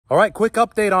All right, quick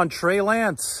update on Trey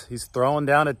Lance. He's throwing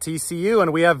down at TCU,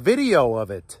 and we have video of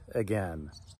it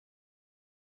again.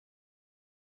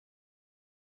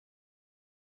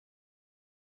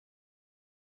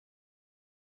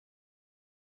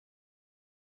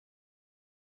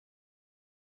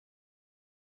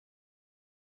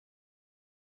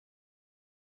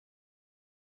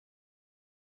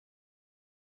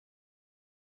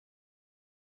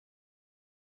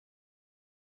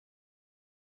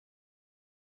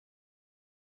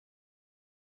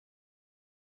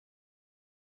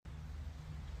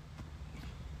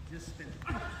 Just spin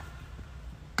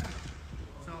it.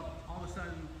 So all of a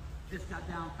sudden, this got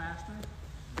down faster.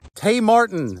 Tay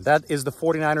Martin, that is the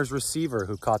 49ers receiver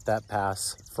who caught that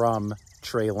pass from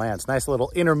Trey Lance. Nice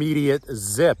little intermediate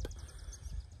zip.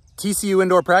 TCU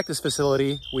indoor practice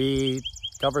facility, we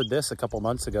covered this a couple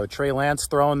months ago. Trey Lance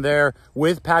thrown there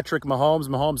with Patrick Mahomes.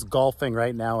 Mahomes golfing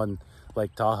right now in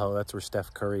Lake Tahoe. That's where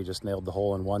Steph Curry just nailed the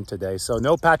hole-in-one today. So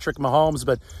no Patrick Mahomes,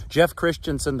 but Jeff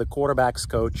Christensen, the quarterback's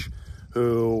coach,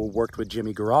 who worked with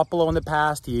Jimmy Garoppolo in the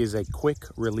past. He is a quick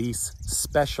release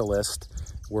specialist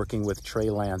working with Trey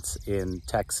Lance in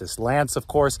Texas. Lance, of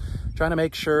course, trying to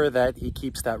make sure that he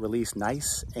keeps that release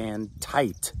nice and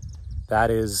tight.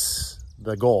 That is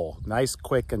the goal. Nice,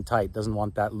 quick, and tight. Doesn't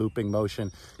want that looping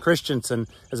motion. Christensen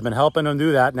has been helping him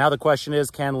do that. Now the question is,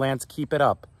 can Lance keep it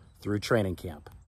up through training camp?